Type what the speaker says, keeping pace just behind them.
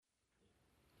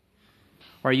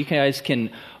Or you guys can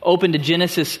open to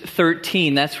Genesis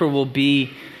 13. That's where we'll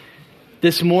be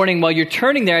this morning. While you're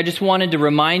turning there, I just wanted to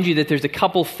remind you that there's a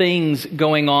couple things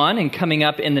going on and coming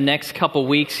up in the next couple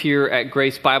weeks here at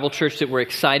Grace Bible Church that we're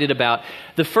excited about.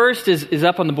 The first is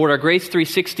up on the board, our Grace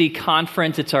 360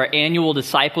 conference. It's our annual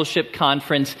discipleship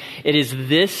conference. It is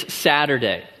this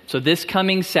Saturday. So this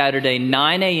coming Saturday,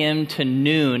 9 a.m. to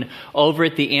noon, over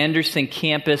at the Anderson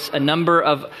campus. A number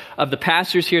of the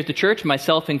pastors here at the church,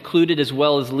 myself included, as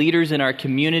well as leaders in our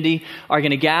community, are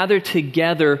going to gather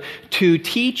together to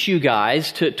teach you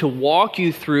guys, to walk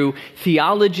you through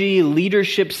theology,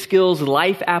 leadership skills,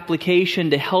 life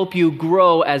application to help you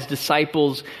grow as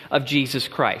disciples of Jesus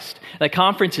Christ. The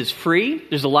conference is free.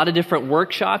 There's a lot of different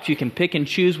workshops. You can pick and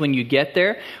choose when you get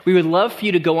there. We would love for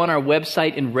you to go on our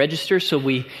website and register so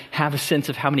we have a sense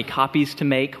of how many copies to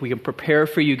make. We can prepare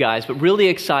for you guys, but really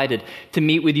excited to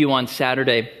meet with you on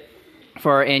Saturday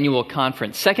for our annual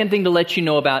conference. Second thing to let you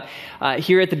know about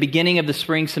here at the beginning of the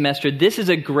spring semester, this is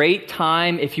a great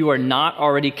time if you are not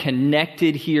already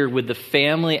connected here with the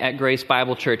family at Grace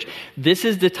Bible Church. This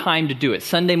is the time to do it.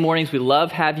 Sunday mornings, we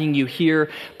love having you here,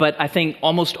 but I think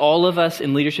almost all of us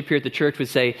in leadership here at the church would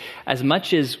say, as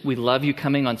much as we love you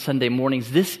coming on Sunday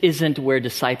mornings, this isn't where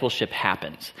discipleship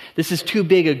happens. This is too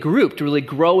big a group to really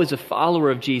grow as a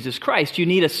follower of Jesus Christ. You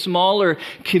need a smaller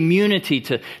community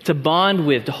to bond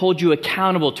with, to hold you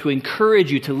accountable, to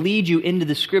encourage you, to lead you into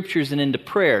the scriptures and into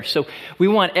prayer. So we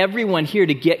want everyone here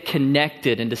to get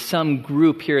connected into some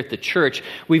group here at the church.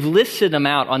 We've listed them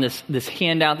out on this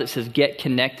handout that says Get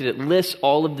Connected. It lists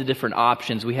all of the different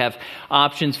options. We have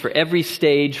options for every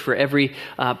stage, for every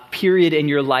period in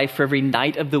your life, for every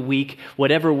night of the week,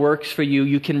 whatever works for you.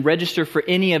 You can register for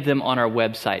any of them on our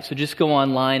website. So just go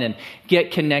online and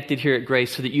get connected here at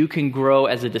Grace so that you can grow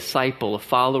as a disciple, a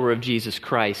follower of Jesus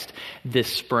Christ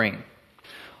this spring.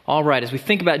 All right, as we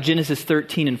think about Genesis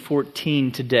 13 and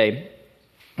 14 today,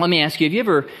 let me ask you, have you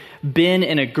ever been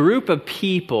in a group of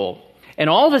people and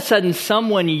all of a sudden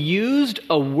someone used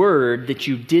a word that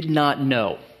you did not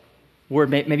know? Word,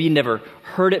 maybe you never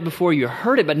heard it before, you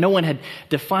heard it, but no one had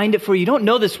defined it for you. You don't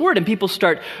know this word, and people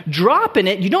start dropping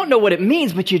it. You don't know what it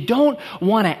means, but you don't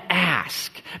want to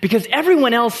ask because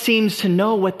everyone else seems to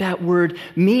know what that word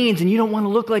means, and you don't want to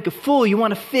look like a fool. You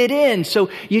want to fit in, so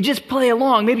you just play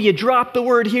along. Maybe you drop the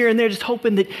word here and there, just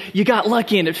hoping that you got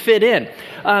lucky and it fit in.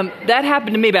 That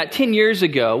happened to me about 10 years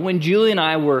ago when Julie and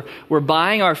I were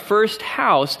buying our first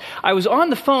house. I was on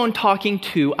the phone talking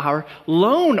to our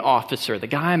loan officer, the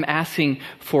guy I'm asking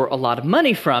for a lot of money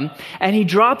from, and he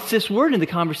drops this word in the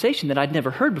conversation that I'd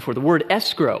never heard before, the word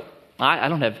escrow. I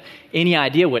don't have any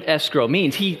idea what escrow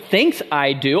means. He thinks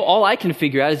I do. All I can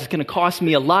figure out is it's going to cost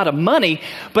me a lot of money,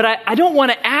 but I don't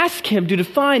want to ask him to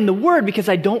define the word because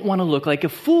I don't want to look like a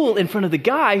fool in front of the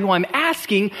guy who I'm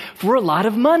asking for a lot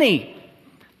of money.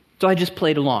 So I just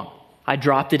played along. I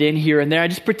dropped it in here and there. I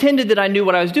just pretended that I knew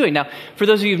what I was doing. Now, for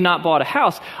those of you who've not bought a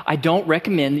house, I don't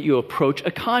recommend that you approach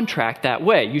a contract that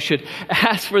way. You should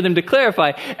ask for them to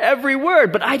clarify every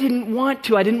word, but I didn't want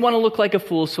to. I didn't want to look like a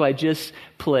fool, so I just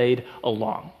played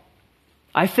along.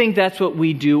 I think that's what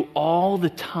we do all the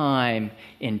time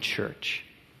in church.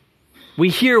 We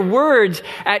hear words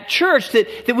at church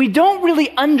that we don't really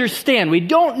understand. We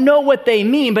don't know what they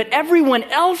mean, but everyone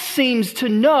else seems to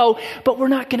know, but we're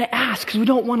not going to ask because we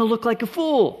don't want to look like a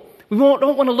fool. We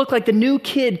don't want to look like the new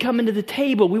kid coming to the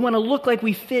table. We want to look like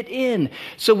we fit in.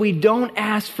 So we don't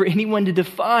ask for anyone to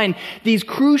define these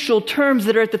crucial terms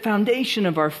that are at the foundation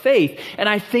of our faith. And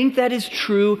I think that is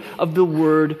true of the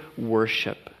word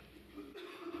worship.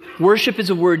 Worship is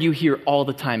a word you hear all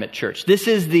the time at church. This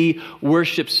is the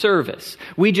worship service.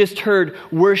 We just heard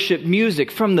worship music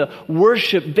from the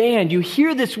worship band. You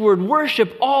hear this word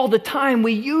worship all the time.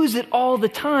 We use it all the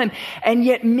time. And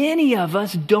yet many of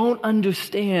us don't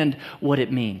understand what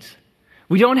it means.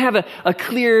 We don't have a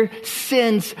clear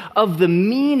sense of the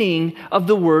meaning of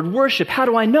the word worship. How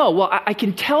do I know? Well, I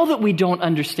can tell that we don't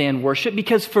understand worship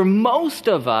because for most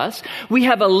of us, we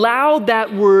have allowed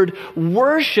that word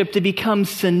worship to become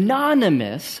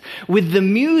synonymous with the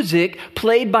music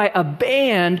played by a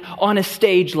band on a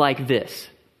stage like this.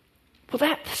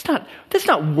 Well, that's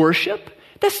not worship.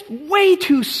 That's way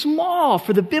too small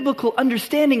for the biblical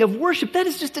understanding of worship. That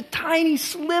is just a tiny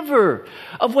sliver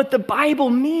of what the Bible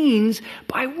means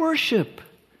by worship.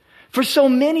 For so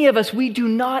many of us, we do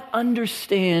not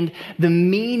understand the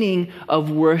meaning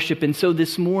of worship. And so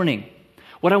this morning,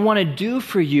 what I want to do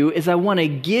for you is I want to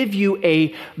give you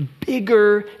a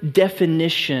bigger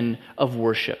definition of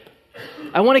worship.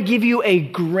 I want to give you a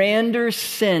grander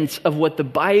sense of what the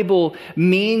Bible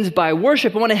means by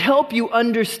worship. I want to help you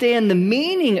understand the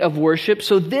meaning of worship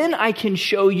so then I can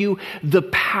show you the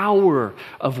power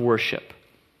of worship.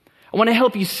 I want to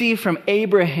help you see from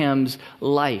Abraham's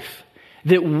life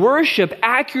that worship,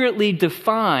 accurately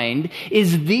defined,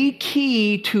 is the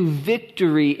key to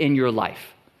victory in your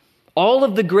life. All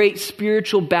of the great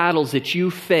spiritual battles that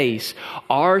you face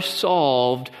are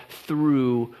solved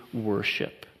through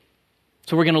worship.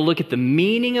 So we're going to look at the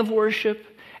meaning of worship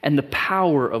and the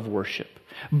power of worship,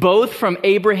 both from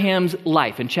Abraham's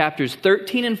life. In chapters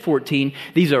 13 and 14,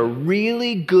 these are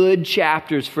really good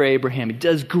chapters for Abraham. He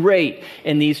does great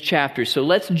in these chapters. So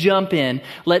let's jump in.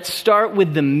 Let's start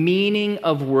with the meaning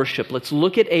of worship. Let's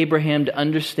look at Abraham to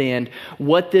understand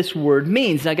what this word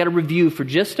means. Now, I got to review for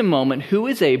just a moment, who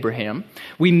is Abraham?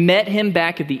 We met him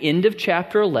back at the end of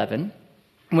chapter 11.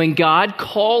 When God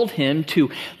called him to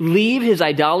leave his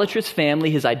idolatrous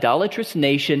family, his idolatrous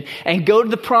nation, and go to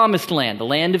the promised land, the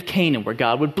land of Canaan, where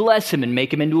God would bless him and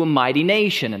make him into a mighty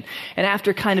nation. And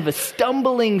after kind of a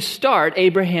stumbling start,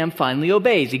 Abraham finally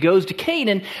obeys. He goes to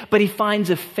Canaan, but he finds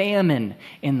a famine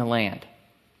in the land.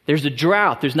 There's a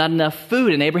drought. There's not enough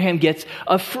food, and Abraham gets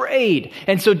afraid.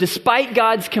 And so despite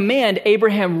God's command,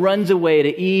 Abraham runs away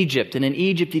to Egypt. And in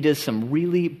Egypt, he does some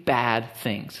really bad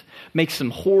things, makes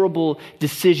some horrible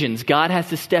decisions. God has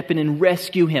to step in and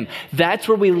rescue him. That's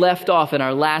where we left off in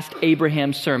our last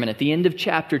Abraham sermon. At the end of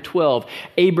chapter 12,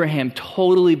 Abraham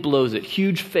totally blows it.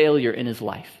 Huge failure in his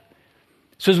life.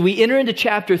 So as we enter into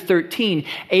chapter 13,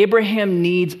 Abraham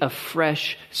needs a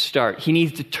fresh start. He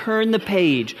needs to turn the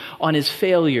page on his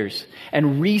failures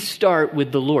and restart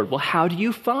with the Lord. Well, how do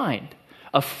you find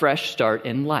a fresh start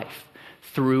in life?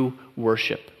 Through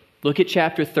worship. Look at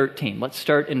chapter 13. Let's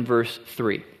start in verse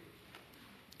 3.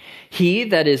 He,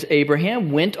 that is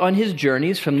Abraham, went on his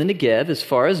journeys from the Negev as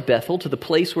far as Bethel to the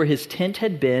place where his tent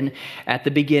had been at the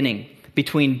beginning,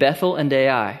 between Bethel and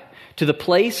Ai, to the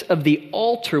place of the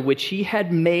altar which he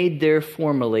had made there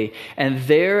formerly. And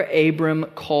there Abram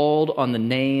called on the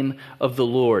name of the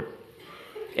Lord.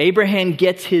 Abraham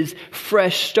gets his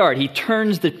fresh start. He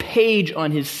turns the page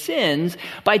on his sins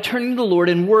by turning to the Lord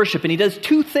in worship. And he does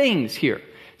two things here.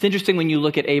 It's interesting when you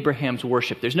look at Abraham's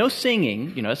worship. There's no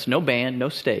singing, it's no band, no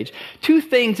stage. Two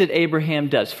things that Abraham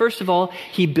does. First of all,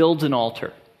 he builds an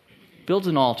altar.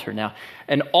 Now,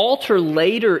 an altar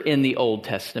later in the Old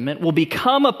Testament will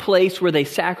become a place where they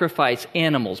sacrifice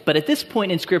animals. But at this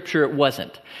point in Scripture, it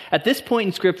wasn't. At this point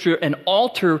in Scripture, an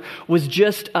altar was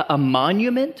just a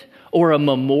monument or a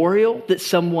memorial that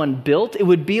someone built. It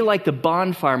would be like the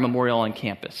bonfire memorial on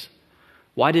campus.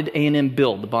 Why did A&M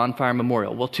build the bonfire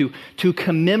memorial? Well, to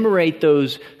commemorate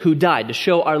those who died, to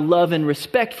show our love and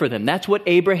respect for them. That's what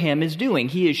Abraham is doing.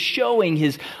 He is showing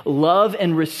his love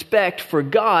and respect for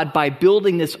God by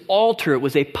building this altar. It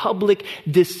was a public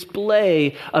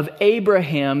display of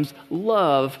Abraham's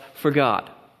love for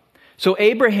God. So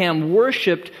Abraham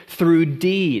worshiped through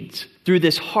deeds, through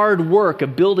this hard work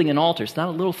of building an altar. It's not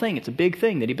a little thing, it's a big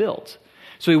thing that he builds.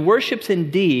 So he worships in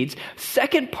deeds.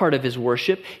 Second part of his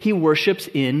worship, he worships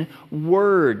in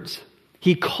words.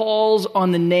 He calls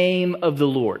on the name of the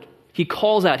Lord. He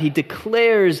calls out, he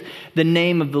declares the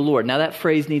name of the Lord. Now that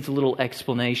phrase needs a little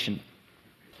explanation.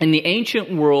 In the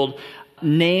ancient world,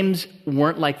 names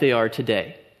weren't like they are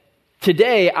today.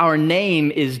 Today, our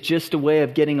name is just a way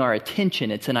of getting our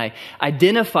attention. It's an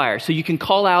identifier. So you can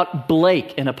call out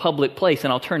Blake in a public place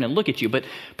and I'll turn and look at you. But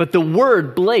the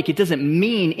word Blake, it doesn't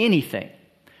mean anything.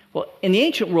 Well, in the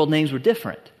ancient world, names were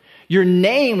different. Your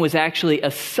name was actually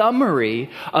a summary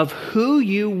of who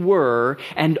you were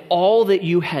and all that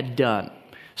you had done.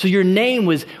 So your name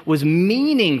was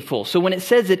meaningful. So when it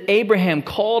says that Abraham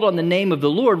called on the name of the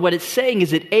Lord, what it's saying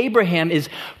is that Abraham is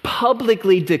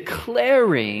publicly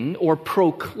declaring or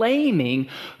proclaiming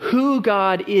who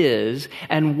God is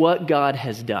and what God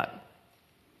has done.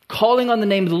 Calling on the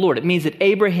name of the Lord. It means that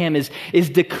Abraham is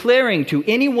declaring to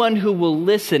anyone who will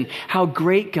listen how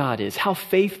great God is, how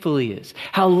faithful he is,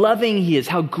 how loving he is,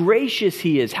 how gracious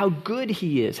he is, how good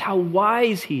he is, how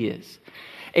wise he is.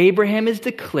 Abraham is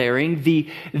declaring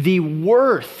the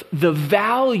worth, the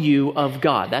value of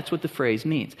God. That's what the phrase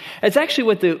means. It's actually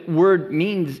what the word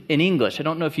means in English. I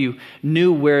don't know if you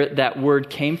knew where that word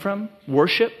came from.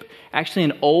 Worship. Actually,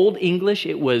 in Old English,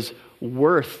 it was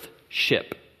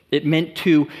worthship. It meant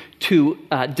to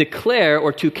declare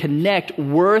or to connect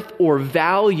worth or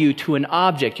value to an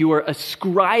object. You are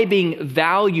ascribing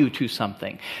value to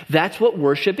something. That's what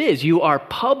worship is. You are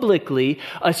publicly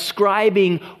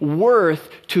ascribing worth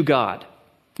to God.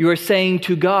 You are saying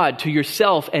to God, to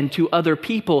yourself, and to other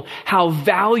people how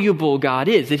valuable God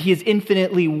is, that he is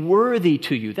infinitely worthy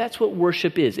to you. That's what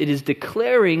worship is. It is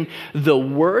declaring the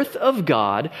worth of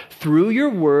God through your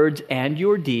words and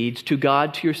your deeds to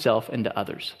God, to yourself, and to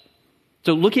others.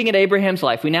 So looking at Abraham's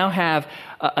life, we now have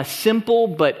a simple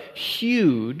but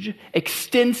huge,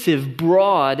 extensive,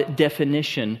 broad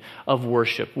definition of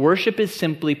worship. Worship is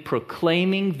simply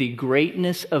proclaiming the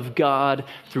greatness of God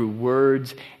through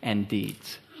words and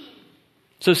deeds.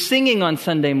 So singing on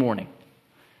Sunday morning,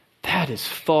 that is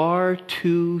far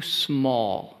too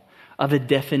small of a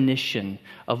definition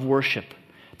of worship.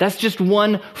 That's just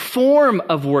one form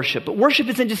of worship. But worship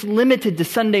isn't just limited to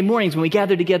Sunday mornings when we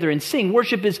gather together and sing.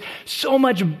 Worship is so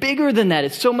much bigger than that.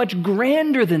 It's so much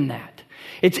grander than that.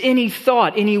 It's any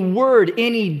thought, any word,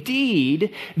 any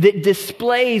deed that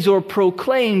displays or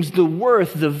proclaims the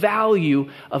worth, the value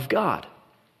of God.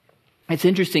 It's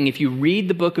interesting, if you read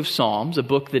the book of Psalms, a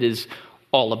book that is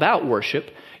all about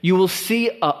worship, you will see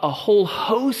a whole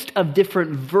host of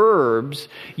different verbs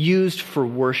used for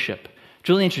worship. It's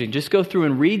really interesting. Just go through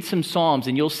and read some Psalms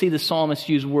and you'll see the psalmist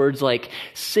use words like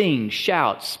sing,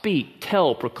 shout, speak,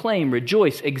 tell, proclaim,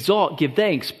 rejoice, exalt, give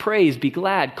thanks, praise, be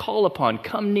glad, call upon,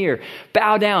 come near,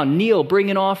 bow down, kneel, bring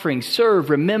an offering,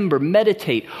 serve, remember,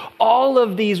 meditate. All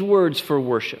of these words for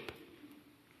worship.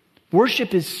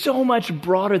 Worship is so much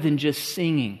broader than just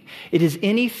singing. It is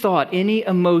any thought, any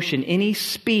emotion, any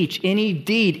speech, any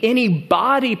deed, any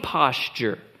body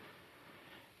posture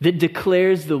that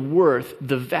declares the worth,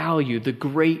 the value, the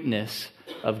greatness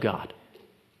of God.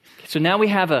 So now we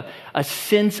have a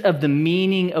sense of the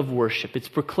meaning of worship. It's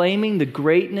proclaiming the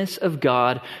greatness of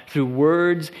God through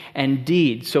words and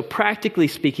deeds. So practically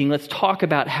speaking, let's talk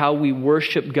about how we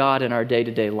worship God in our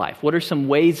day-to-day life. What are some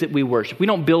ways that we worship? We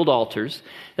don't build altars.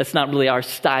 That's not really our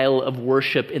style of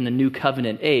worship in the New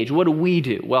Covenant age. What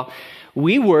do? Well,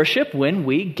 we worship when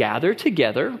we gather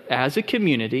together as a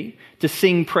community to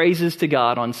sing praises to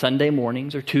God on Sunday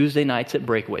mornings or Tuesday nights at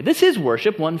Breakaway. This is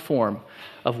worship, one form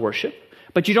of worship.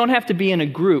 But you don't have to be in a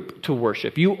group to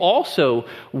worship. You also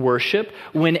worship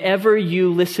whenever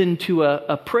you listen to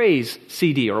a praise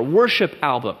CD or a worship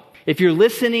album. If you're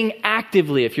listening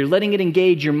actively, if you're letting it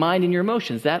engage your mind and your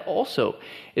emotions, that also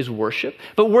is worship.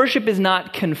 But worship is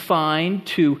not confined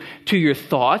to your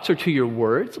thoughts or to your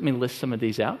words. Let me list some of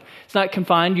these out. It's not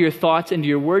confined to your thoughts and to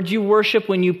your words. You worship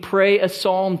when you pray a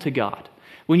psalm to God.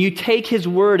 When you take His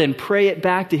word and pray it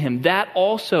back to Him, that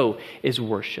also is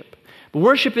worship. But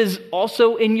worship is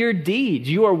also in your deeds.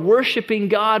 You are worshiping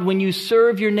God when you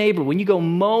serve your neighbor, when you go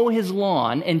mow his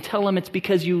lawn and tell him it's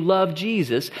because you love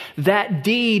Jesus. That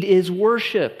deed is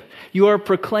worship. You are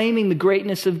proclaiming the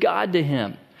greatness of God to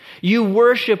him. You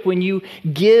worship when you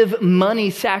give money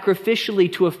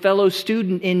sacrificially to a fellow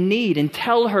student in need and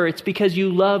tell her it's because you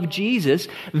love Jesus.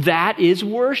 That is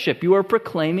worship. You are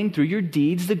proclaiming through your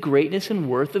deeds the greatness and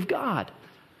worth of God.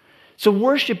 So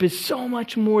worship is so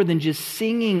much more than just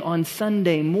singing on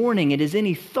Sunday morning. It is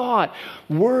any thought,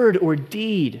 word, or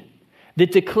deed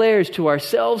that declares to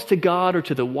ourselves, to God, or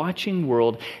to the watching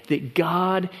world that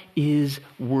God is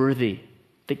worthy,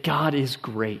 that God is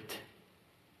great.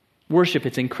 Worship,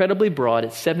 it's incredibly broad.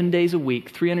 It's 7 days a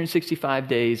week, 365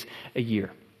 days a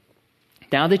year.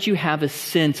 Now that you have a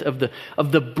sense of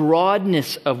the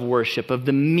broadness of worship, of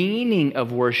the meaning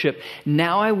of worship,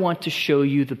 now I want to show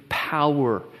you the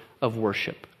power of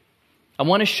worship. I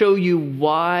want to show you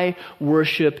why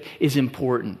worship is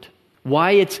important,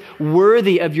 why it's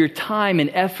worthy of your time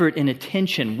and effort and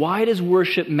attention. Why does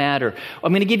worship matter?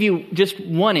 I'm going to give you just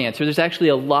one answer. There's actually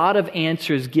a lot of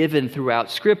answers given throughout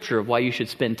Scripture of why you should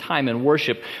spend time in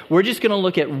worship. We're just going to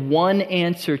look at one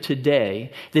answer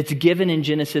today that's given in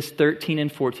Genesis 13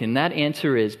 and 14. That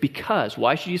answer is because.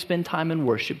 Why should you spend time in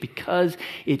worship? Because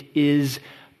it is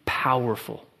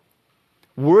powerful.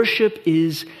 Worship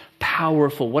is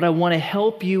powerful. What I want to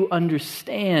help you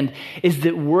understand is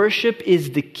that worship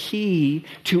is the key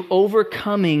to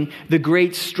overcoming the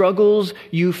great struggles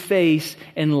you face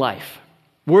in life.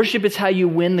 Worship is how you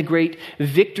win the great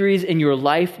victories in your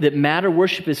life that matter.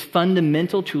 Worship is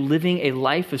fundamental to living a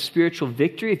life of spiritual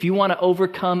victory. If you want to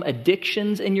overcome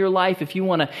addictions in your life, if you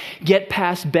want to get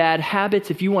past bad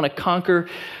habits, if you want to conquer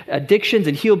addictions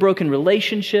and heal broken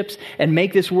relationships and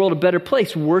make this world a better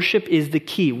place, worship is the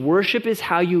key. Worship is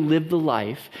how you live the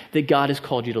life that God has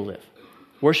called you to live.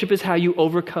 Worship is how you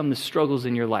overcome the struggles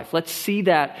in your life. Let's see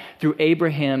that through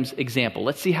Abraham's example.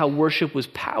 Let's see how worship was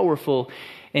powerful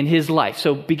in his life.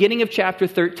 So beginning of chapter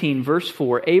 13, verse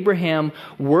 4, Abraham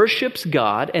worships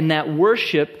God, and that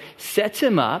worship sets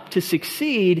him up to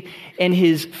succeed in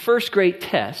his first great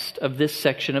test of this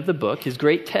section of the book, his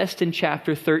great test in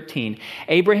chapter 13.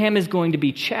 Abraham is going to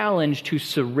be challenged to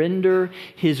surrender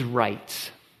his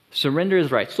rights. Surrender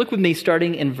his rights. Look with me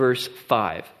starting in verse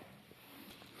 5.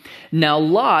 Now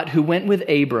Lot, who went with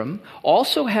Abram,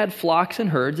 also had flocks and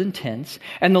herds and tents,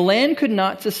 and the land could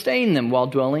not sustain them while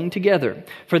dwelling together,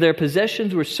 for their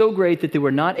possessions were so great that they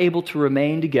were not able to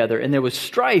remain together, and there was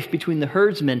strife between the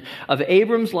herdsmen of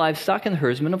Abram's livestock and the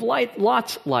herdsmen of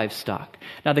Lot's livestock.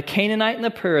 Now the Canaanite and the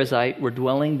Perizzite were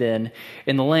dwelling then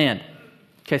in the land.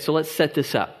 Okay, so let's set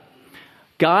this up.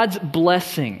 God's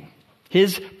blessing,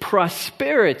 his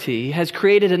prosperity, has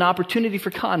created an opportunity for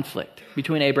conflict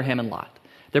between Abraham and Lot.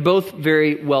 They're both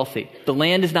very wealthy. The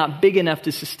land is not big enough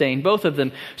to sustain both of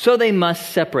them, so they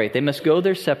must separate. They must go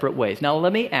their separate ways. Now,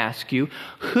 let me ask you,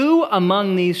 who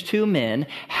among these two men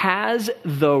has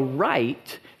the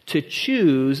right to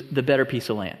choose the better piece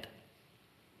of land?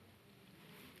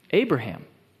 Abraham.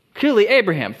 Clearly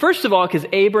Abraham. First of all, because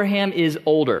Abraham is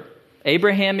older.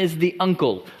 Abraham is the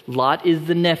uncle. Lot is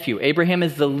the nephew. Abraham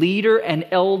is the leader and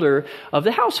elder of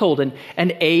the household. And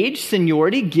age,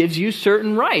 seniority, gives you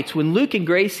certain rights. When Luke and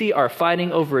Gracie are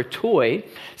fighting over a toy,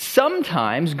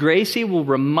 sometimes Gracie will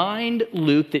remind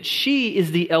Luke that she is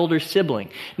the elder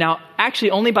sibling. Now, actually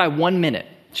only by 1 minute.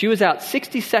 She was out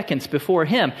 60 seconds before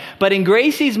him. But in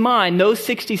Gracie's mind, those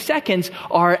 60 seconds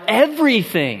are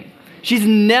everything. She's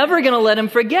never going to let him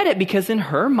forget it because in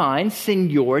her mind,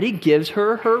 seniority gives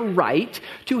her her right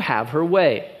to have her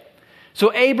way.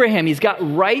 So Abraham, he's got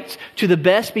rights to the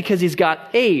best because he's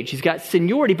got age, he's got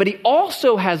seniority, but he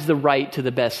also has the right to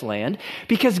the best land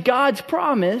because God's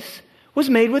promise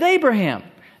was made with Abraham,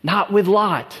 not with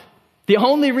Lot. The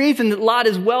only reason that Lot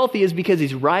is wealthy is because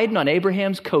he's riding on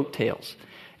Abraham's coattails.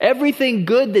 Everything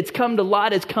good that's come to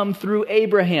Lot has come through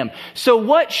Abraham. So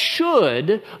what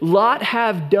should Lot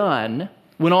have done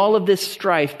when all of this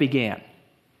strife began?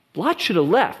 Lot should have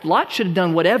left. Lot should have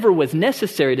done whatever was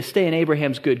necessary to stay in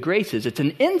Abraham's good graces. It's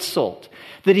an insult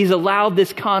that he's allowed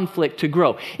this conflict to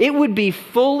grow. It would be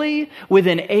fully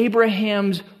within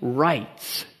Abraham's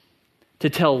rights to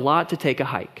tell Lot to take a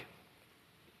hike.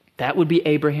 That would be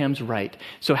Abraham's right.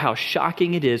 So how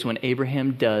shocking it is when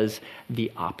Abraham does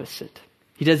the opposite.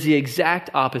 He does the exact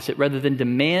opposite. Rather than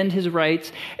demand his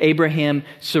rights, Abraham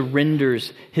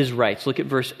surrenders his rights. Look at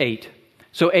verse 8.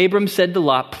 So Abram said to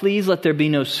Lot, "Please let there be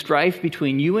no strife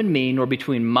between you and me, nor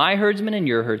between my herdsmen and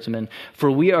your herdsmen, for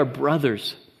we are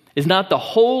brothers. Is not the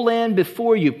whole land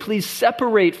before you? Please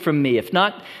separate from me. If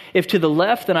to the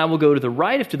left, then I will go to the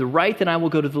right. If to the right, then I will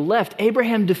go to the left."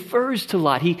 Abraham defers to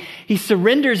Lot. He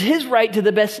surrenders his right to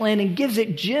the best land and gives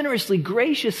it generously,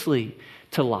 graciously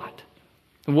to Lot.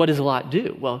 And what does Lot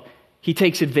do? Well, he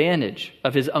takes advantage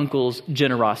of his uncle's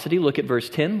generosity. Look at verse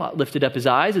 10. Lot lifted up his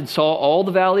eyes and saw all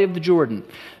the valley of the Jordan,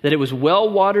 that it was well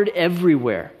watered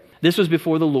everywhere. This was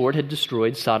before the Lord had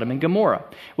destroyed Sodom and Gomorrah.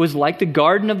 It was like the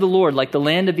garden of the Lord, like the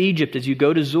land of Egypt as you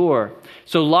go to Zoar.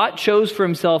 So Lot chose for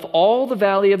himself all the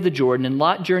valley of the Jordan, and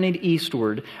Lot journeyed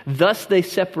eastward. Thus they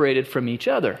separated from each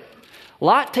other.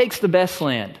 Lot takes the best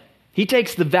land. He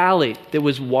takes the valley that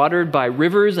was watered by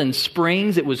rivers and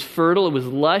springs. It was fertile. It was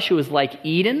lush. It was like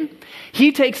Eden.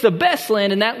 He takes the best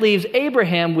land, and that leaves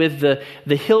Abraham with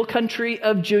the hill country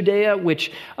of Judea, which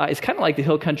is kind of like the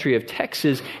hill country of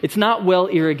Texas. It's not well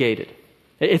irrigated.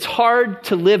 It's hard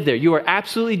to live there. You are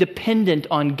absolutely dependent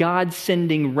on God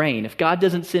sending rain. If God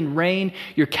doesn't send rain,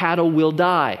 your cattle will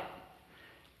die.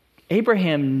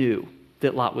 Abraham knew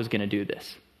that Lot was going to do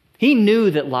this. He knew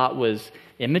that Lot was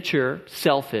immature,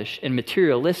 selfish, and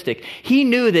materialistic. He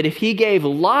knew that if he gave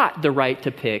Lot the right to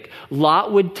pick,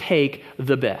 Lot would take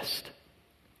the best.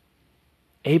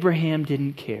 Abraham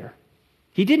didn't care.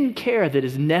 He didn't care that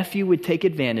his nephew would take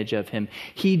advantage of him.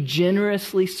 He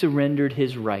generously surrendered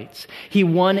his rights. He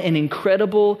won an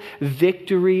incredible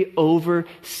victory over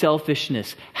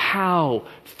selfishness. How?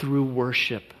 Through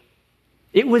worship.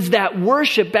 It was that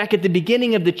worship back at the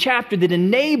beginning of the chapter that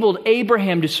enabled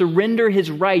Abraham to surrender his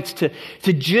rights, to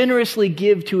generously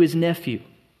give to his nephew.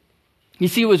 You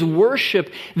see, it was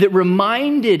worship that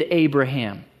reminded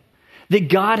Abraham that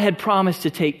God had promised to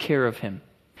take care of him.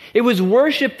 It was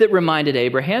worship that reminded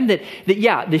Abraham that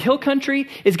the hill country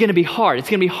is going to be hard. It's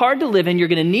going to be hard to live in. You're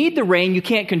going to need the rain. You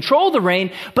can't control the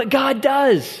rain, but God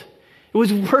does. It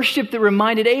was worship that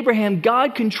reminded Abraham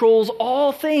God controls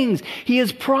all things. He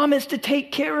has promised to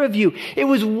take care of you. It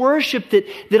was worship that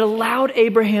allowed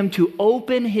Abraham to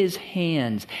open his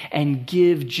hands and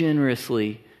give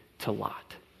generously to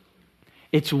Lot.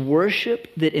 It's worship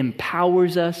that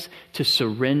empowers us to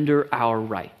surrender our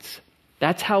rights.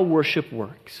 That's how worship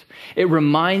works. It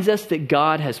reminds us that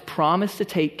God has promised to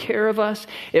take care of us.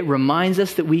 It reminds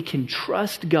us that we can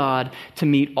trust God to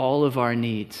meet all of our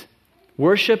needs.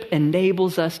 Worship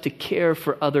enables us to care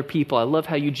for other people. I love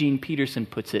how Eugene Peterson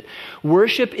puts it.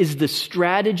 Worship is the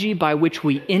strategy by which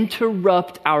we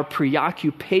interrupt our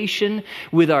preoccupation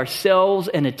with ourselves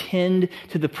and attend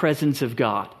to the presence of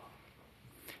God.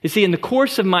 You see, in the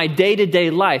course of my day-to-day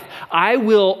life, I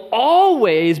will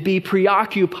always be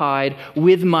preoccupied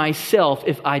with myself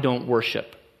if I don't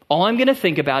worship. All I'm going to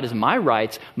think about is my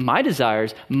rights, my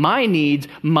desires, my needs,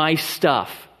 my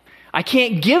stuff. I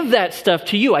can't give that stuff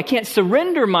to you. I can't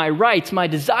surrender my rights, my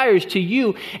desires to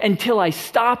you until I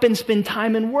stop and spend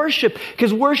time in worship,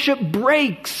 because worship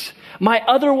breaks my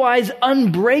otherwise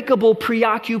unbreakable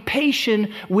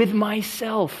preoccupation with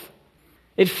myself.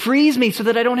 It frees me so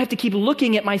that I don't have to keep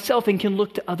looking at myself and can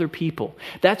look to other people.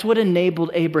 That's what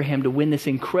enabled Abraham to win this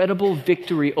incredible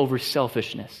victory over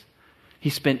selfishness. He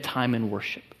spent time in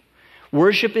worship.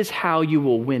 Worship is how you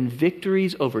will win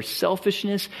victories over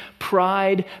selfishness,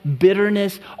 pride,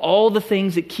 bitterness, all the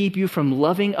things that keep you from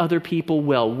loving other people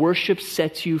well. Worship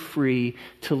sets you free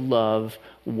to love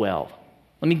well.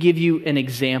 Let me give you an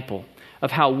example of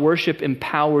how worship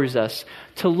empowers us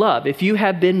to love. If you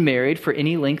have been married for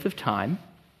any length of time,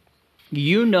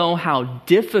 you know how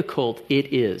difficult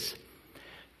it is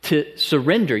to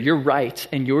surrender your rights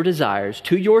and your desires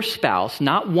to your spouse,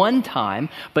 not one time,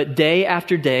 but day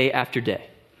after day after day.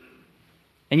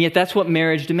 And yet that's what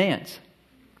marriage demands.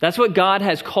 That's what God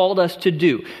has called us to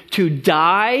do, to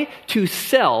die to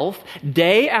self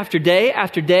day after day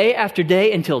after day after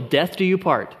day until death do you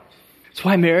part. That's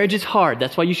why marriage is hard.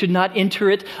 That's why you should not enter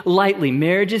it lightly.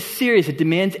 Marriage is serious. It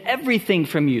demands everything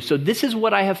from you. So this is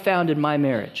what I have found in my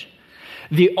marriage.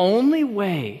 The only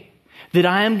way that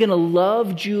I am going to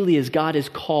love Julie as God has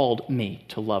called me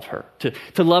to love her,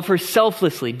 to love her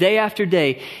selflessly day after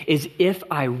day, is if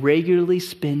I regularly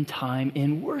spend time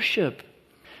in worship.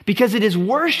 Because it is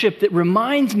worship that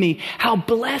reminds me how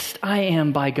blessed I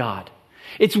am by God.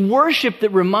 It's worship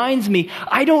that reminds me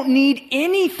I don't need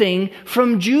anything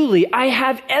from Julie. I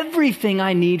have everything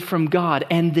I need from God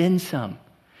and then some.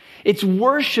 It's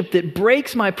worship that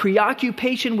breaks my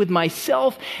preoccupation with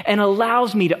myself and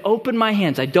allows me to open my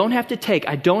hands. I don't have to take.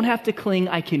 I don't have to cling.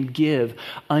 I can give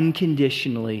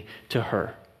unconditionally to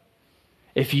her.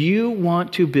 If you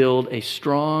want to build a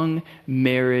strong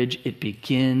marriage, it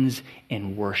begins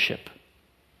in worship.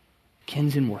 It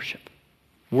begins in worship.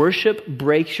 Worship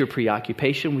breaks your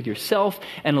preoccupation with yourself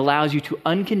and allows you to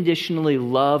unconditionally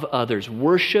love others.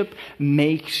 Worship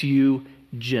makes you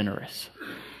generous.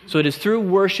 So it is through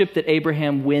worship that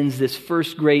Abraham wins this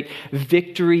first great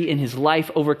victory in his life,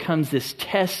 overcomes this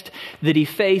test that he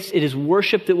faced. It is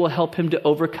worship that will help him to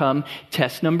overcome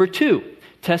test number 2.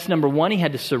 Test number 1, he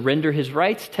had to surrender his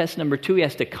rights. Test number 2, he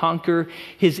has to conquer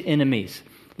his enemies.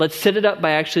 Let's set it up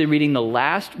by actually reading the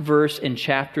last verse in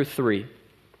chapter 3.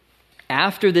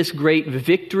 After this great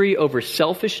victory over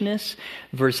selfishness,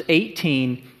 verse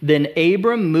 18, then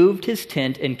Abram moved his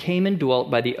tent and came and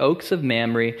dwelt by the oaks of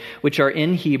Mamre, which are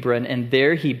in Hebron, and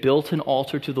there he built an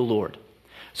altar to the Lord.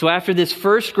 So after this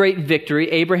first great victory,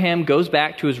 Abraham goes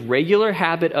back to his regular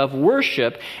habit of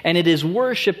worship, and it is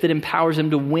worship that empowers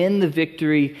him to win the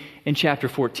victory in chapter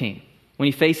 14, when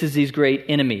he faces these great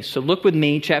enemies. So look with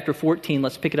me, chapter 14,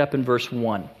 let's pick it up in verse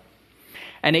 1.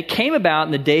 And it came about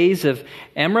in the days of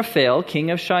Amraphel, king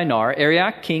of Shinar,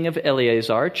 Arioch, king of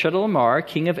Eleazar, Chedorlaomer,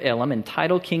 king of Elam, and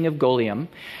Tidal, king of Goliam,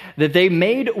 that they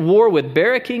made war with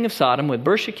Bera, king of Sodom, with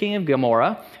Bersha, king of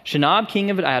Gomorrah, Shinab, king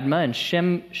of Admah, and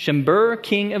Shember,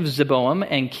 king of Zeboam,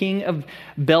 and king of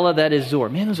Bela, that is Zor.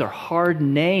 Man, those are hard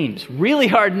names, really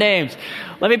hard names.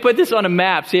 Let me put this on a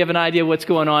map so you have an idea what's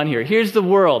going on here. Here's the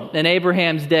world in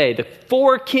Abraham's day. The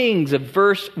 4 kings of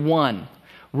verse 1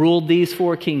 ruled these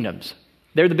 4 kingdoms.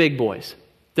 They're the big boys.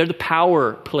 They're the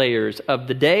power players of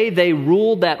the day. They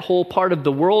ruled that whole part of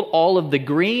the world, all of the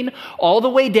green, all the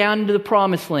way down into the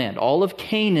promised land. All of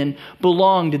Canaan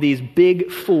belonged to these big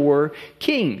 4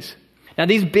 kings. Now,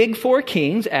 these big 4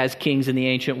 kings, as kings in the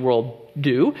ancient world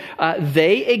do,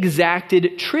 they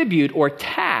exacted tribute or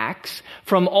tax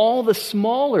from all the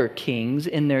smaller kings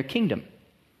in their kingdom.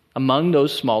 Among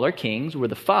those smaller kings were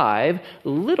the 5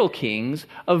 little kings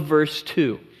of verse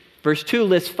 2. Verse 2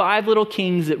 lists 5 little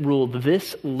kings that ruled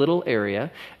this little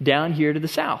area down here to the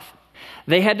south.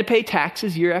 They had to pay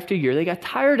taxes year after year. They got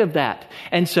tired of that.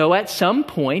 And so at some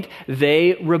point,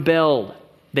 they rebelled.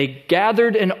 They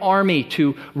gathered an army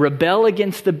to rebel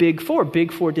against the Big 4.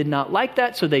 Big 4 did not like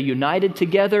that, so they united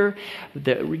together,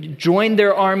 joined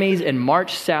their armies, and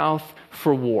marched south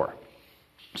for war.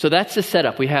 So that's the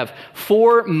setup. We have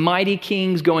 4 mighty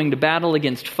kings going to battle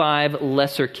against 5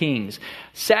 lesser kings.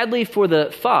 Sadly for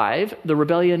the 5, the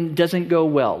rebellion doesn't go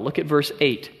well. Look at verse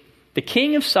 8. The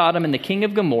king of Sodom and the king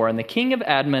of Gomorrah and the king of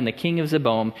Admah and the king of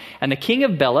Zeboim and the king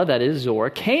of Bela, that is Zor,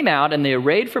 came out and they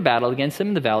arrayed for battle against them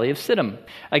in the valley of Siddim,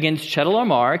 against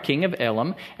Chedorlaomer, king of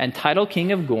Elam, and Tidal,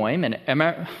 king of Goim, and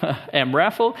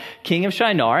Amraphel, king of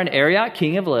Shinar, and Arioch,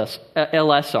 king of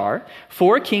Elasar,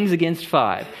 4 kings against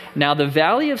 5. Now the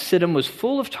valley of Siddim was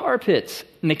full of tar pits,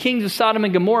 and the kings of Sodom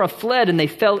and Gomorrah fled, and they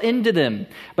fell into them.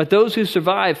 But those who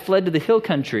survived fled to the hill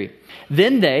country.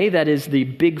 Then they, that is the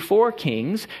big 4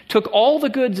 kings, took all the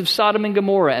goods of Sodom and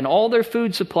Gomorrah and all their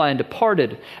food supply and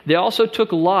departed. They also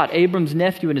took Lot, Abram's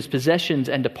nephew, and his possessions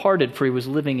and departed, for he was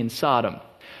living in Sodom.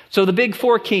 So the big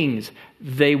 4 kings,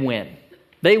 they win.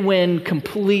 They win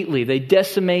completely. They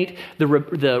decimate the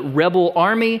rebel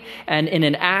army, and in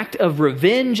an act of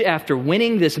revenge after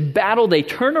winning this battle, they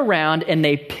turn around and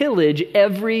they pillage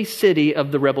every city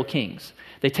of the rebel kings.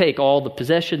 They take all the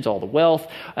possessions, all the wealth,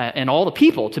 and all the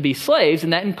people to be slaves,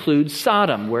 and that includes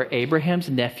Sodom, where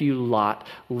Abraham's nephew Lot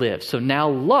lives. So now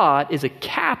Lot is a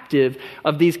captive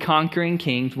of these conquering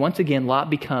kings. Once again,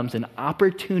 Lot becomes an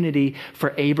opportunity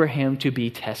for Abraham to be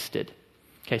tested.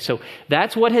 Okay, so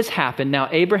that's what has happened. Now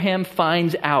Abraham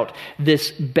finds out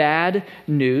this bad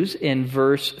news in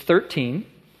verse 13.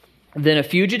 Then a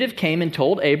fugitive came and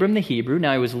told Abram the Hebrew.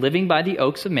 Now he was living by the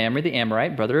oaks of Mamre, the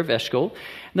Amorite, brother of Eshcol,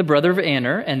 and the brother of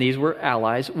Aner, and these were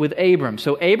allies with Abram.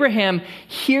 So Abraham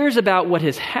hears about what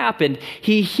has happened.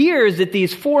 He hears that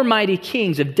these 4 mighty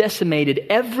kings have decimated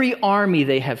every army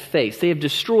they have faced. They have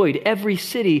destroyed every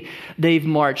city they've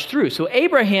marched through. So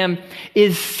Abraham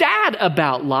is sad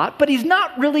about Lot, but he's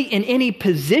not really in any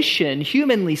position,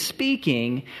 humanly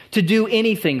speaking, to do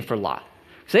anything for Lot.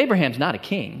 Because Abraham's not a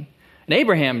king. And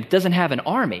Abraham doesn't have an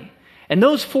army. And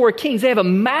those 4 kings, they have a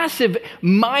massive,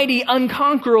 mighty,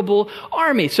 unconquerable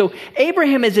army. So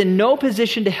Abraham is in no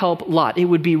position to help Lot. It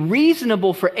would be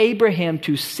reasonable for Abraham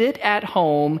to sit at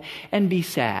home and be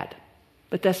sad.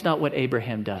 But that's not what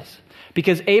Abraham does.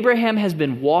 Because Abraham has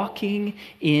been walking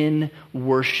in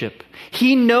worship.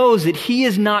 He knows that he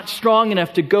is not strong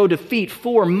enough to go defeat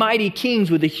 4 mighty kings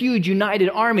with a huge united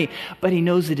army. But he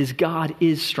knows that his God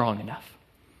is strong enough.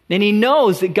 And he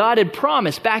knows that God had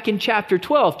promised back in chapter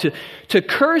 12 to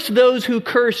curse those who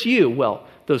curse you. Well,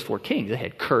 those 4 kings, they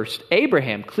had cursed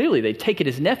Abraham. Clearly, they'd taken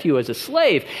his nephew as a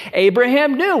slave.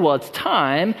 Abraham knew, well, it's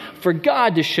time for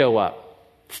God to show up.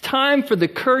 It's time for the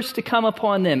curse to come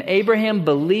upon them. Abraham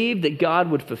believed that God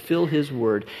would fulfill his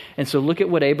word. And so look at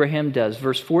what Abraham does.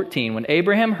 Verse 14, when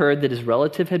Abraham heard that his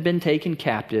relative had been taken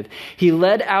captive, he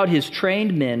led out his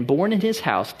trained men born in his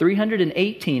house,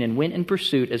 318, and went in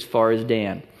pursuit as far as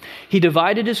Dan. He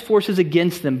divided his forces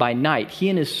against them by night, he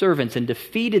and his servants, and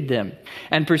defeated them,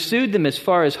 and pursued them as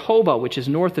far as Hobah, which is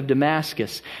north of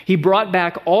Damascus. He brought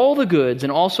back all the goods,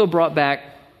 and also brought back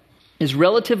his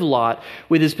relative Lot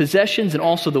with his possessions, and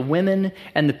also the women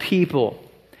and the people.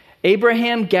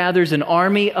 Abraham gathers an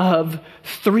army of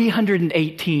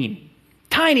 318.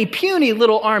 Tiny, puny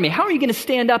little army. How are you going to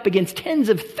stand up against tens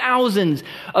of thousands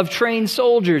of trained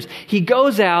soldiers? He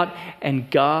goes out and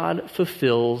God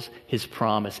fulfills his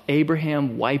promise.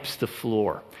 Abraham wipes the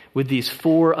floor with these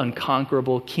 4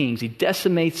 unconquerable kings. He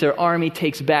decimates their army,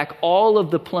 takes back all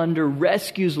of the plunder,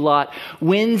 rescues Lot,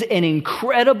 wins an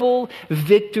incredible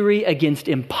victory against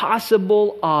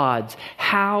impossible odds.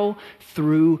 How?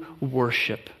 Through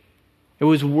worship. It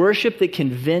was worship that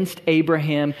convinced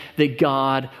Abraham that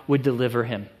God would deliver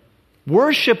him.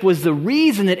 Worship was the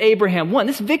reason that Abraham won.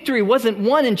 This victory wasn't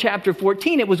won in chapter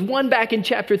 14. It was won back in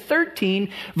chapter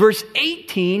 13, verse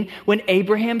 18, when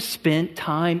Abraham spent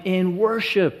time in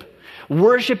worship.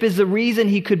 Worship is the reason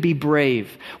he could be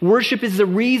brave. Worship is the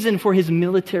reason for his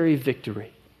military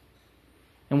victory.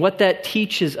 And what that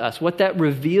teaches us, what that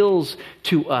reveals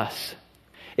to us,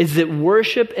 is that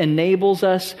worship enables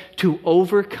us to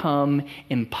overcome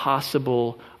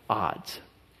impossible odds.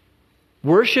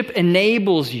 Worship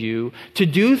enables you to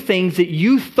do things that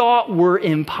you thought were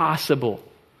impossible.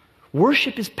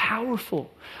 Worship is powerful.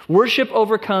 Worship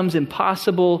overcomes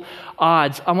impossible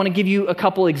odds. I want to give you a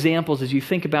couple examples as you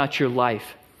think about your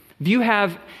life. If you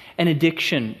have an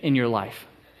addiction in your life,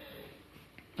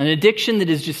 an addiction that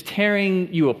is just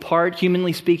tearing you apart,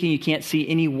 humanly speaking, you can't see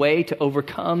any way to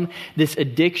overcome this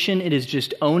addiction. It is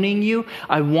just owning you.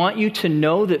 I want you to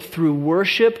know that through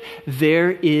worship,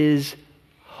 there is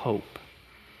hope.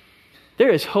 There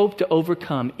is hope to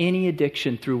overcome any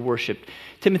addiction through worship.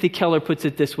 Timothy Keller puts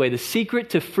it this way: the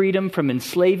secret to freedom from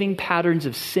enslaving patterns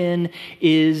of sin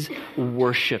is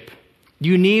worship.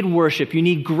 You need worship. You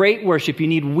need great worship. You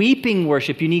need weeping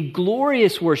worship. You need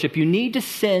glorious worship. You need to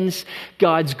sense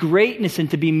God's greatness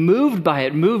and to be moved by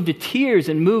it, moved to tears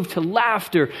and moved to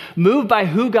laughter, moved by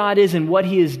who God is and what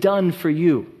he has done for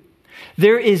you.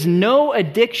 There is no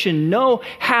addiction, no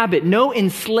habit, no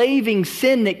enslaving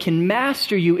sin that can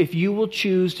master you if you will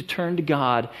choose to turn to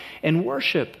God and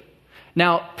worship.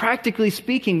 Now, practically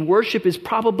speaking, worship is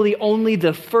probably only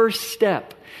the first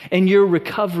step in your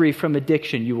recovery from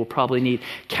addiction. You will probably need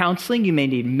counseling. You may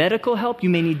need medical help. You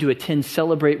may need to attend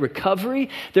Celebrate Recovery.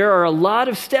 There are a lot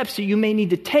of steps that you may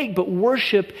need to take, but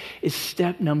worship is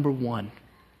step number one.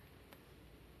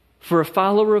 For a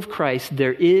follower of Christ,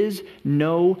 there is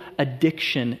no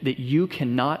addiction that you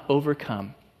cannot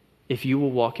overcome if you will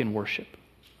walk in worship.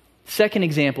 Second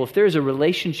example, if there is a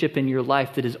relationship in your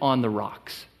life that is on the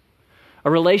rocks, a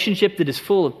relationship that is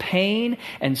full of pain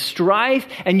and strife,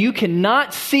 and you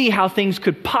cannot see how things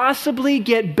could possibly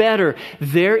get better,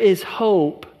 there is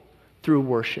hope through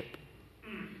worship.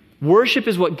 Worship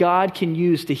is what God can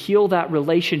use to heal that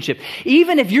relationship.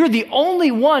 Even if you're the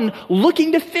only one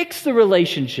looking to fix the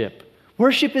relationship,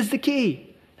 worship is the key.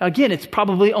 Now again, it's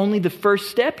probably only the first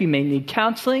step. You may need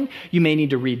counseling. You may need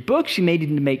to read books. You may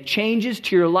need to make changes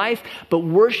to your life. But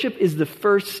worship is the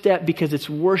first step because it's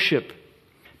worship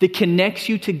that connects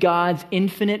you to God's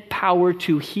infinite power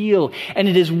to heal. And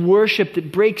it is worship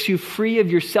that breaks you free of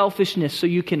your selfishness so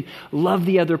you can love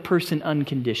the other person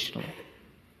unconditionally.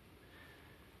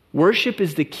 Worship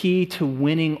is the key to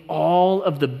winning all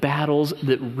of the battles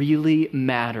that really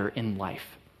matter in life.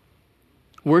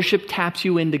 Worship taps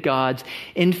you into God's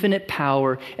infinite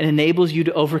power and enables you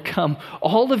to overcome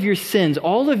all of your sins,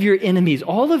 all of your enemies,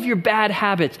 all of your bad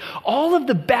habits, all of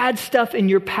the bad stuff in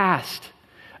your past.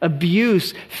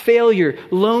 Abuse, failure,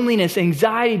 loneliness,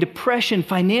 anxiety, depression,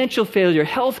 financial failure,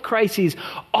 health crises,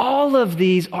 all of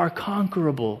these are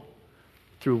conquerable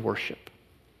through worship.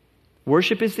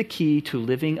 Worship is the key to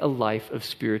living a life of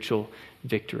spiritual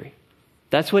victory.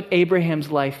 That's what Abraham's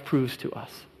life proves to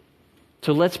us.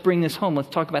 So let's bring this home. Let's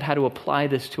talk about how to apply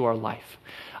this to our life.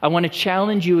 I want to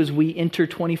challenge you as we enter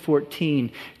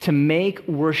 2014 to make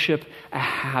worship a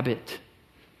habit.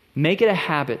 Make it a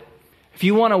habit. If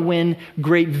you want to win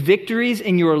great victories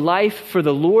in your life for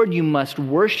the Lord, you must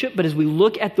worship. But as we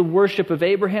look at the worship of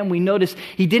Abraham, we notice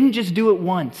he didn't just do it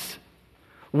once.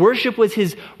 Worship was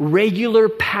his regular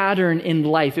pattern in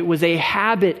life. It was a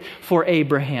habit for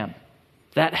Abraham.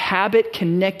 That habit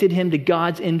connected him to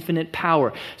God's infinite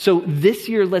power. So this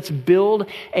year, let's build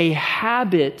a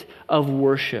habit of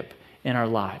worship in our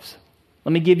lives.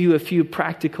 Let me give you a few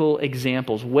practical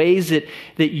examples, ways that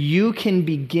you can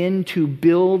begin to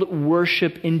build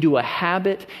worship into a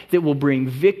habit that will bring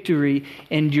victory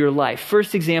into your life.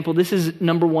 First example, this is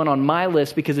number one on my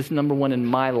list because it's number one in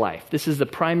my life. This is the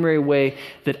primary way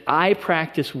that I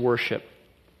practice worship.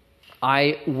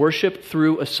 I worship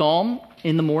through a psalm.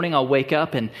 In the morning, I'll wake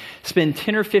up and spend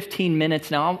 10 or 15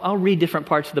 minutes. Now, I'll read different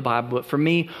parts of the Bible, but for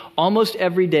me, almost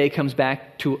every day comes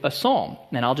back to a psalm,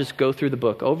 and I'll just go through the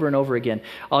book over and over again.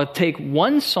 I'll take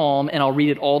one psalm, and I'll read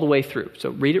it all the way through.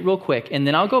 So read it real quick, and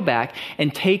then I'll go back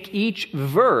and take each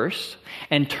verse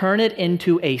and turn it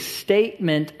into a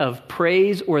statement of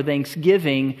praise or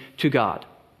thanksgiving to God.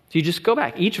 So you just go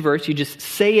back. Each verse, you just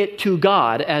say it to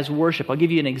God as worship. I'll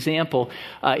give you an example.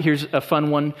 Here's a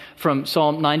fun one from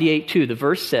Psalm 98:2. The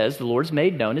verse says, "The Lord's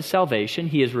made known his salvation.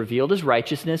 He has revealed his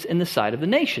righteousness in the sight of the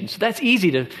nations." So that's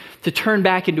easy to turn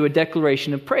back into a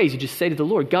declaration of praise. You just say to the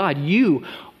Lord, God, you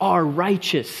are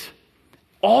righteous.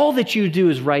 All that you do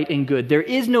is right and good. There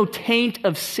is no taint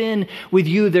of sin with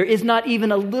you. There is not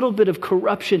even a little bit of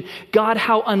corruption. God,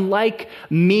 how unlike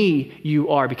me you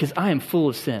are, because I am full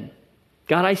of sin.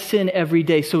 God, I sin every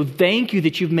day, so thank you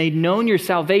that you've made known your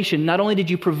salvation. Not only did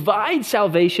you provide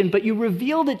salvation, but you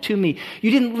revealed it to me.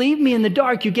 You didn't leave me in the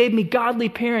dark. You gave me godly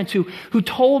parents who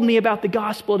told me about the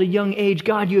gospel at a young age.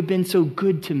 God, you have been so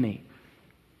good to me.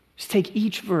 Just take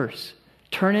each verse,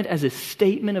 turn it as a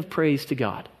statement of praise to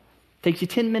God. It takes you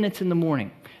 10 minutes in the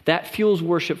morning. That fuels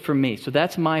worship for me. So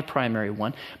that's my primary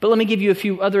one. But let me give you a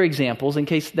few other examples in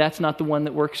case that's not the one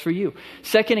that works for you.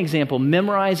 Second example,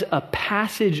 memorize a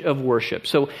passage of worship.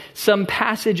 So some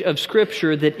passage of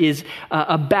Scripture that is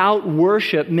about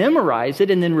worship, memorize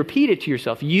it and then repeat it to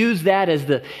yourself. Use that as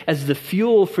the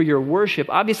fuel for your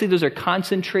worship. Obviously, those are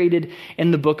concentrated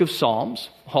in the book of Psalms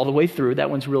all the way through. That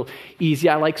one's real easy.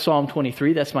 I like Psalm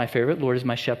 23. That's my favorite. Lord is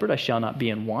my shepherd. I shall not be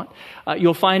in want.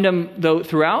 You'll find them, though,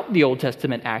 throughout the Old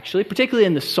Testament, actually, particularly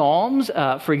in the Psalms.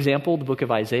 For example, the book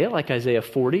of Isaiah, like Isaiah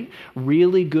 40.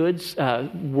 Really good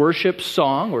worship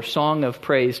song or song of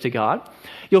praise to God.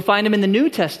 You'll find them in the New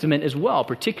Testament as well,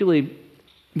 particularly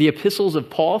The epistles of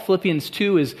Paul, Philippians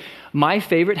 2 is my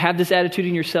favorite. Have this attitude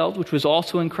in yourselves, which was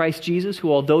also in Christ Jesus, who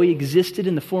although he existed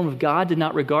in the form of God, did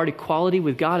not regard equality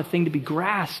with God a thing to be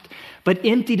grasped, but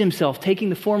emptied himself, taking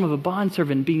the form of a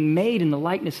bondservant, being made in the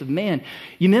likeness of man.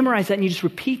 You memorize that and you just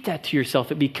repeat that to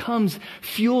yourself. It becomes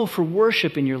fuel for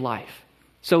worship in your life.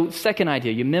 So second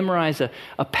idea, you memorize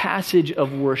a passage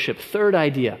of worship. Third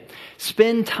idea,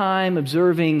 spend time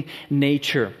observing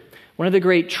nature. One of the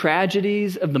great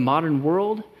tragedies of the modern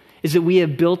world is that we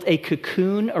have built a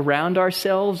cocoon around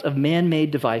ourselves of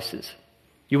man-made devices.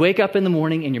 You wake up in the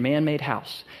morning in your man-made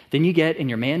house. Then you get in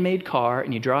your man-made car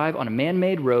and you drive on a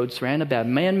man-made road surrounded by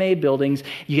man-made buildings.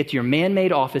 You get to your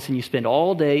man-made office and you spend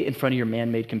all day in front of your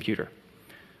man-made computer.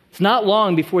 It's not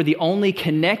long before the only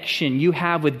connection you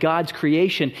have with God's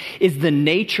creation is the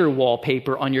nature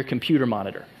wallpaper on your computer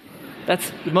monitor.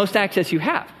 That's the most access you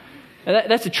have.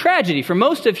 That's a tragedy. For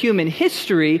most of human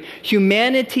history,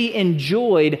 humanity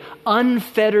enjoyed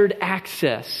unfettered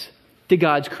access to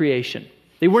God's creation.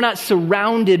 They were not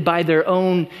surrounded by their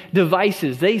own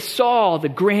devices. They saw the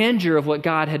grandeur of what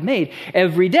God had made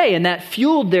every day, and that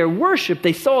fueled their worship.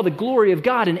 They saw the glory of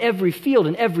God in every field,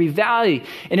 in every valley,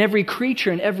 in every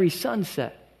creature, in every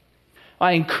sunset.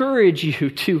 I encourage you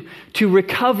to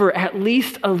recover at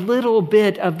least a little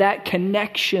bit of that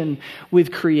connection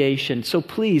with creation. So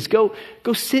please, go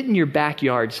sit in your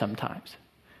backyard sometimes.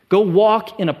 Go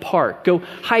walk in a park. Go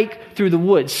hike through the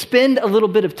woods. Spend a little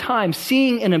bit of time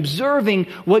seeing and observing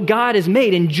what God has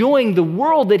made, enjoying the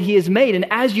world that he has made. And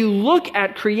as you look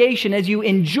at creation, as you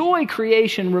enjoy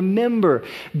creation, remember,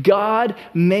 God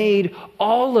made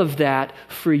all of that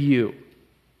for you.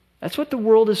 That's what the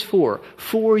world is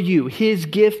for you, his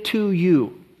gift to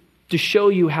you, to show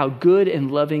you how good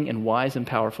and loving and wise and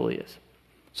powerful he is.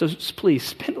 So please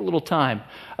spend a little time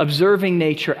observing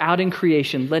nature out in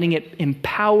creation, letting it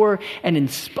empower and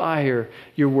inspire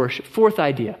your worship. Fourth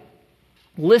idea,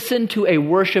 listen to a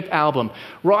worship album.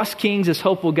 Ross King's As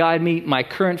Hope Will Guide Me, my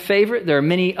current favorite. There are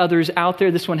many others out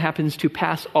there. This one happens to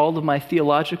pass all of my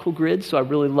theological grids, so I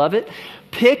really love it.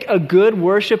 Pick a good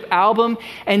worship album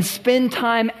and spend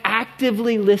time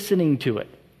actively listening to it.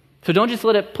 So don't just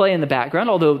let it play in the background,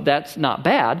 although that's not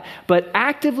bad, but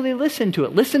actively listen to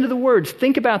it. Listen to the words.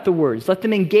 Think about the words. Let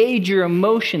them engage your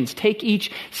emotions. Take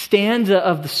each stanza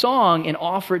of the song and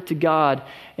offer it to God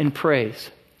in praise.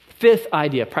 Fifth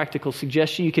idea, practical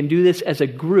suggestion, you can do this as a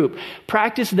group.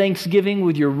 Practice Thanksgiving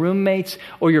with your roommates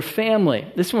or your family.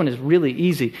 This one is really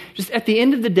easy. Just at the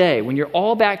end of the day, when you're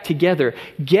all back together,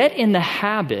 get in the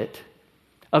habit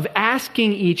of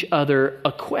asking each other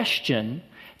a question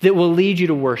that will lead you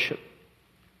to worship.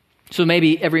 So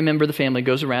maybe every member of the family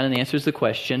goes around and answers the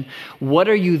question, what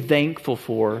are you thankful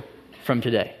for from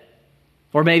today?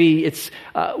 Or maybe it's,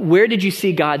 where did you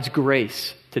see God's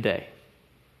grace today?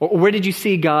 Or where did you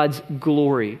see God's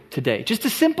glory today? Just a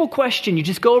simple question. You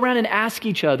just go around and ask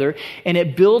each other, and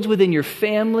it builds within your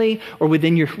family or with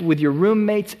your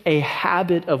roommates a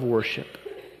habit of worship.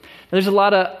 Now, there's a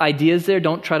lot of ideas there.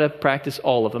 Don't try to practice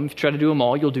all of them. If you try to do them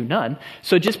all, you'll do none.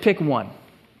 So just pick one.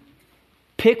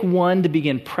 Pick one to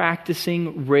begin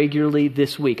practicing regularly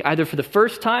this week, either for the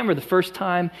first time or the first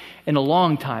time in a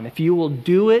long time. If you will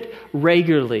do it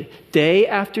regularly, day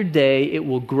after day, it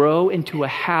will grow into a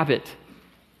habit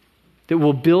that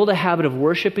will build a habit of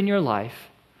worship in your life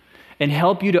and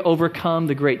help you to overcome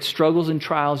the great struggles and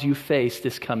trials you face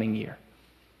this coming year.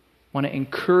 I want to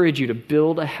encourage you to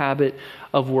build a habit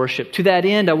of worship. To that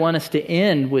end, I want us to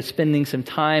end with spending some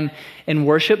time in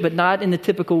worship, but not in the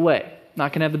typical way.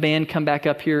 Not going to have the band come back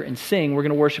up here and sing. We're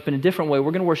going to worship in a different way.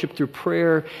 We're going to worship through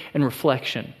prayer and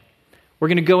reflection. We're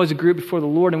going to go as a group before the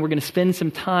Lord, and we're going to spend some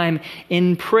time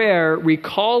in prayer,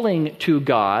 recalling to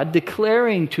God,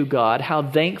 declaring to God how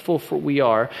thankful we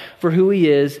are for who he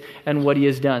is and what he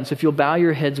has done. So if you'll bow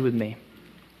your heads with me.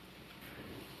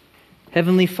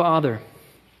 Heavenly Father,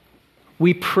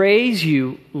 we praise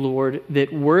you, Lord,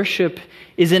 that worship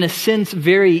is in a sense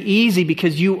very easy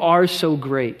because you are so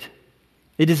great.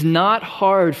 It is not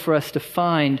hard for us to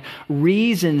find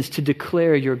reasons to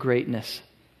declare your greatness.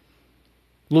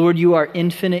 Lord, you are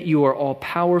infinite, you are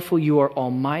all-powerful, you are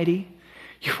almighty,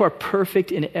 you are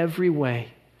perfect in every way.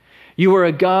 You are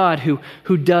a God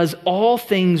who does all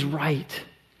things right.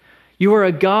 You are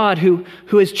a God who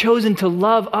has chosen to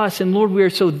love us, and Lord, we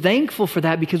are so thankful for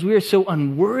that because we are so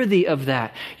unworthy of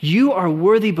that. You are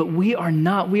worthy, but we are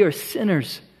not. We are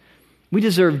sinners. We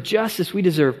deserve justice, we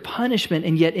deserve punishment,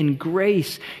 and yet in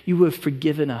grace you have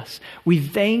forgiven us. We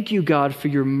thank you, God, for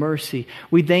your mercy.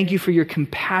 We thank you for your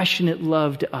compassionate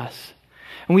love to us.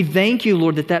 And we thank you,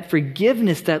 Lord, that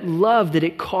forgiveness, that love, that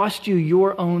it cost you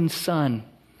your own Son.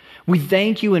 We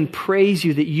thank you and praise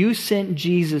you that you sent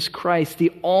Jesus Christ,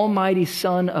 the almighty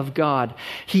Son of God.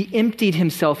 He emptied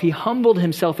himself, he humbled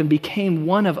himself and became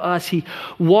one of us. He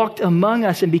walked among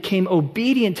us and became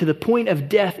obedient to the point of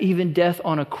death, even death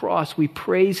on a cross. We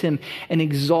praise him and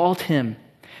exalt him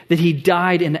that he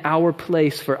died in our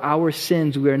place for our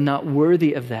sins. We are not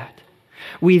worthy of that.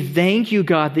 We thank you,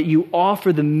 God, that you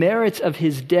offer the merits of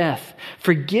his death,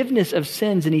 forgiveness of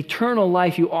sins, and eternal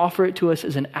life. You offer it to us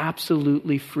as an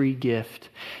absolutely free gift.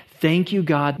 Thank you,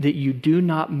 God, that you do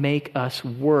not make us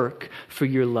work for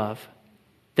your love.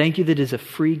 Thank you that it is a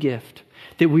free gift,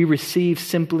 that we receive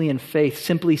simply in faith,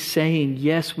 simply saying,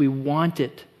 yes, we want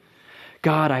it.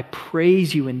 God, I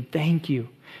praise you and thank you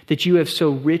that you have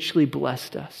so richly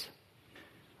blessed us.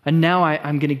 And now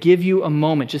I'm going to give you a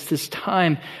moment, just this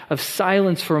time of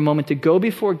silence for a moment to go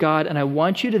before God. And I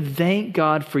want you to thank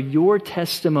God for your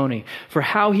testimony, for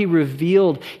how he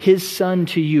revealed his Son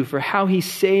to you, for how he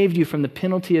saved you from the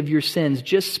penalty of your sins.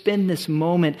 Just spend this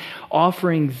moment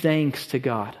offering thanks to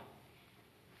God.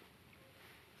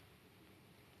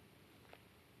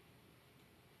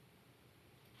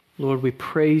 Lord, we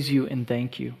praise you and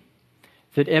thank you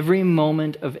that every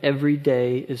moment of every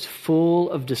day is full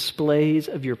of displays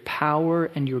of your power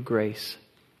and your grace.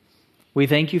 We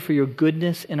thank you for your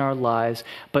goodness in our lives,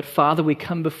 but Father, we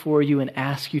come before you and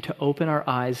ask you to open our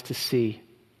eyes to see.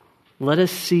 Let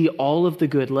us see all of the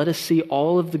good. Let us see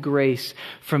all of the grace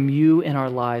from you in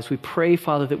our lives. We pray,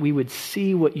 Father, that we would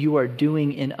see what you are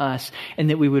doing in us and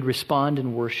that we would respond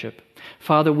in worship.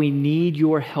 Father, we need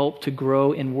your help to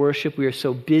grow in worship. We are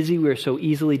so busy. We are so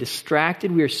easily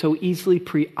distracted. We are so easily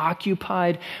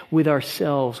preoccupied with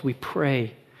ourselves. We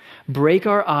pray, break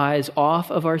our eyes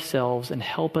off of ourselves and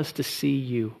help us to see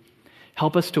you.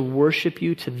 Help us to worship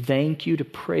you, to thank you, to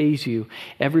praise you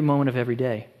every moment of every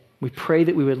day. We pray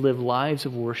that we would live lives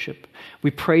of worship. We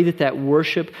pray that that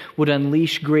worship would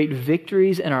unleash great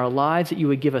victories in our lives, that you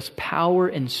would give us power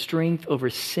and strength over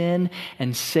sin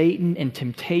and Satan and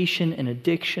temptation and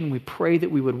addiction. We pray that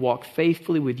we would walk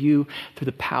faithfully with you through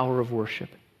the power of worship.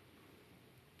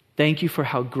 Thank you for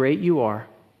how great you are.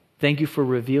 Thank you for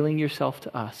revealing yourself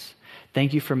to us.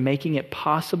 Thank you for making it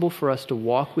possible for us to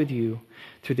walk with you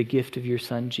through the gift of your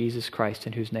Son, Jesus Christ,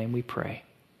 in whose name we pray.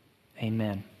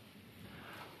 Amen.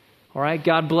 All right,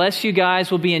 God bless you guys.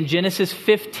 We'll be in Genesis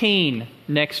 15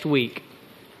 next week.